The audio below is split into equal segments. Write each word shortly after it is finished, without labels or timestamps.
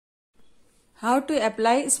How to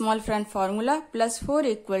apply small friend formula? Plus 4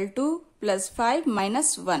 equal to plus 5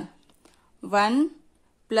 minus 1. 1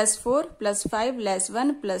 plus 4 plus 5 less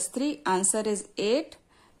 1 plus 3, answer is 8.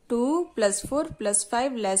 2 plus 4 plus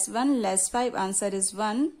 5 less 1 less 5, answer is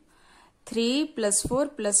 1. 3 plus 4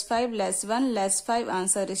 plus 5 less 1 less 5,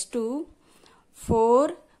 answer is 2.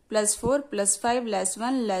 4 plus 4 plus 5 less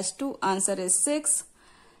 1 less 2, answer is 6.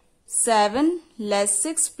 7 less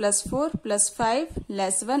 6 plus 4 plus 5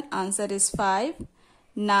 less 1, answer is 5.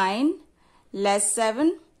 9 less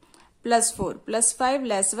 7 plus 4 plus 5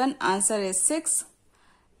 less 1, answer is 6.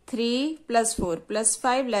 3 plus 4 plus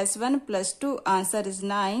 5 less 1 plus 2, answer is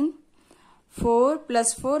 9. 4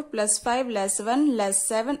 plus 4 plus 5 less 1 less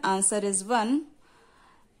 7, answer is 1.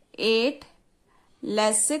 8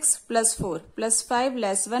 less 6 plus 4 plus 5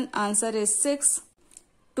 less 1, answer is 6.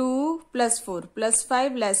 2 plus 4 plus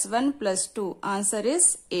 5 less 1 plus 2, answer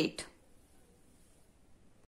is 8.